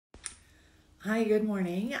Hi, good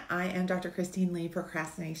morning. I am Dr. Christine Lee,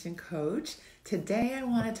 Procrastination Coach. Today I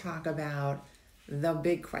want to talk about the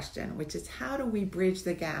big question, which is how do we bridge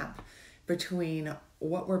the gap between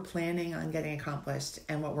what we're planning on getting accomplished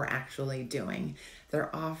and what we're actually doing.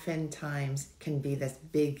 There oftentimes can be this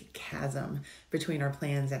big chasm between our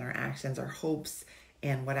plans and our actions, our hopes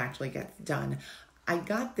and what actually gets done. I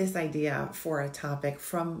got this idea for a topic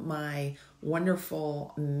from my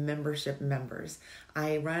wonderful membership members.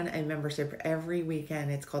 I run a membership every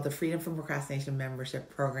weekend. It's called the Freedom from Procrastination Membership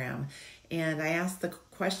Program. And I asked the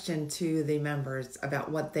question to the members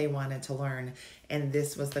about what they wanted to learn. And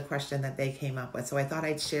this was the question that they came up with. So I thought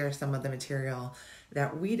I'd share some of the material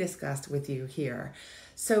that we discussed with you here.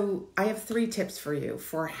 So I have 3 tips for you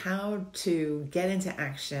for how to get into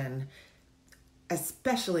action,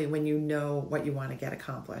 especially when you know what you want to get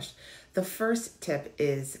accomplished. The first tip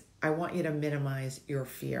is I want you to minimize your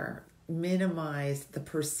fear. Minimize the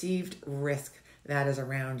perceived risk that is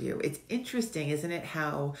around you. It's interesting, isn't it,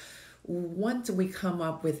 how once we come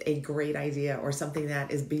up with a great idea or something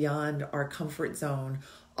that is beyond our comfort zone,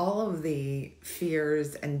 all of the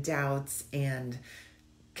fears and doubts and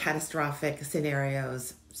catastrophic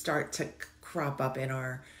scenarios start to crop up in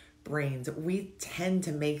our brains. We tend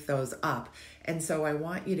to make those up. And so I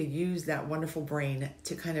want you to use that wonderful brain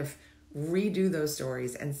to kind of redo those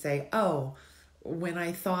stories and say, oh, when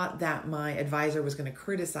I thought that my advisor was going to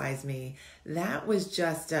criticize me, that was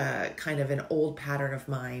just a kind of an old pattern of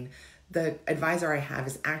mine. The advisor I have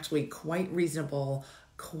is actually quite reasonable,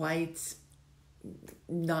 quite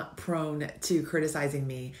not prone to criticizing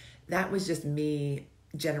me. That was just me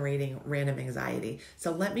generating random anxiety.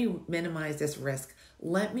 So let me minimize this risk.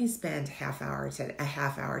 Let me spend a half hour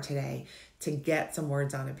today to get some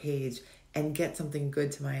words on a page and get something good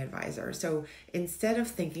to my advisor. So instead of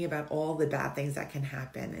thinking about all the bad things that can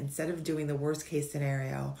happen, instead of doing the worst case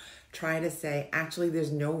scenario, try to say, actually,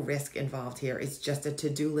 there's no risk involved here. It's just a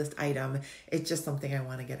to-do list item. It's just something I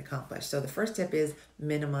want to get accomplished. So the first tip is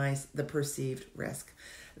minimize the perceived risk.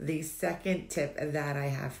 The second tip that I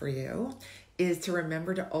have for you is to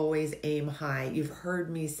remember to always aim high. You've heard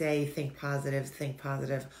me say, think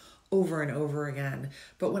positive over and over again.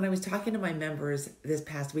 But when I was talking to my members this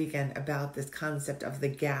past weekend about this concept of the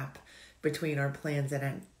gap between our plans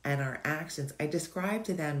and our actions, I described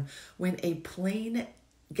to them when a plane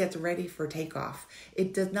gets ready for takeoff,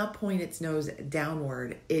 it does not point its nose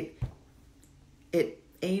downward. It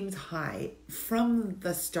aims high from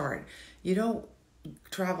the start. You don't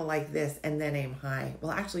travel like this and then aim high.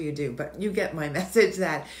 Well, actually you do, but you get my message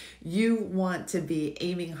that you want to be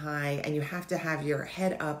aiming high and you have to have your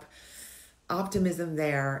head up, optimism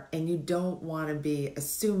there, and you don't want to be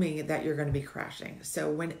assuming that you're going to be crashing.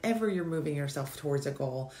 So whenever you're moving yourself towards a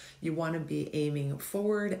goal, you want to be aiming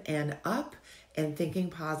forward and up and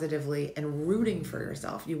thinking positively and rooting for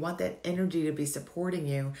yourself. You want that energy to be supporting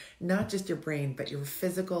you, not just your brain, but your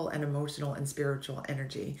physical and emotional and spiritual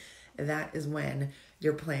energy. That is when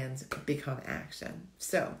your plans become action.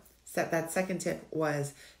 So that second tip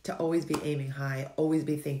was to always be aiming high, always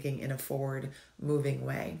be thinking in a forward moving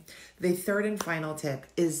way. The third and final tip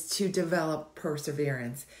is to develop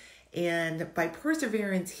perseverance. And by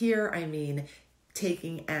perseverance here, I mean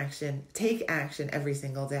taking action. Take action every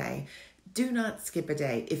single day. Do not skip a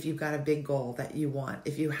day if you've got a big goal that you want.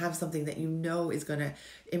 If you have something that you know is going to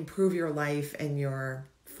improve your life and your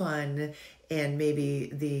fun and maybe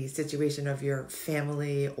the situation of your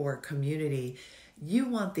family or community, you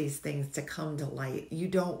want these things to come to light. You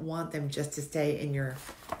don't want them just to stay in your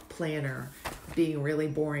planner being really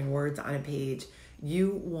boring words on a page.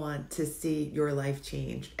 You want to see your life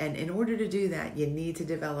change. And in order to do that, you need to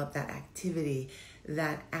develop that activity,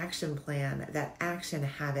 that action plan, that action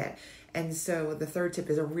habit. And so the third tip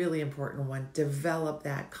is a really important one. Develop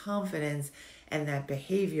that confidence and that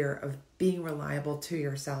behavior of being reliable to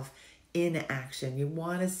yourself in action. You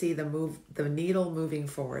want to see the needle moving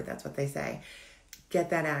forward. That's what they say.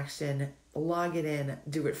 Get that action, log it in,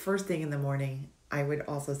 do it first thing in the morning, I would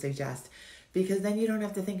also suggest, because then you don't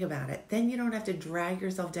have to think about it. Then you don't have to drag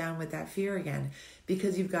yourself down with that fear again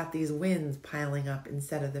because you've got these wins piling up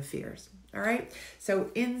instead of the fears. All right. So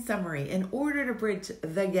in summary, in order to bridge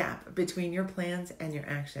the gap between your plans and your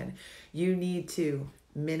action, you need to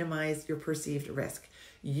minimize your perceived risk.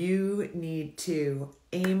 You need to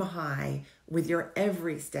aim high with your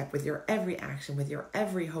every step, with your every action, with your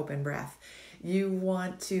every hope and breath. You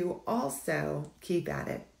want to also keep at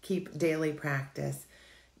it, keep daily practice,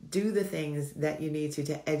 do the things that you need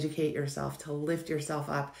to educate yourself, to lift yourself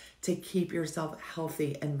up, to keep yourself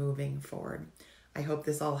healthy and moving forward. I hope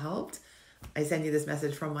this all helped. I send you this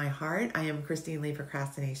message from my heart. I am Christine Lee,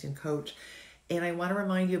 Procrastination Coach, And I want to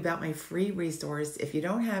remind you about my free resource. If you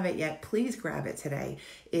don't have it yet, please grab it today.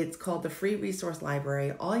 It's called the Free Resource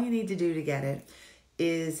Library. All you need to do to get it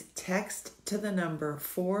is text to the number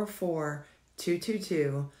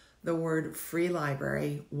 44222 the word free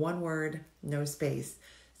library, one word, no space.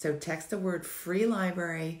 So text the word free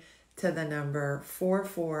library to the number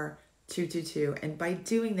 44222. And by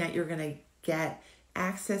doing that, you're going to get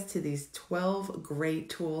access to these 12 great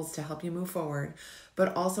tools to help you move forward.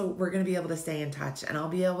 But also we're going to be able to stay in touch, and I'll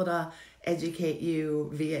be able to educate you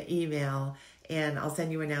via email, and I'll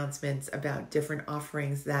send you announcements about different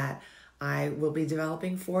offerings that I will be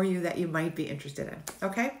developing for you that you might be interested in.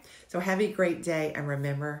 Okay? So have a great day, and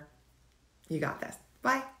remember, you got this.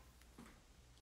 Bye.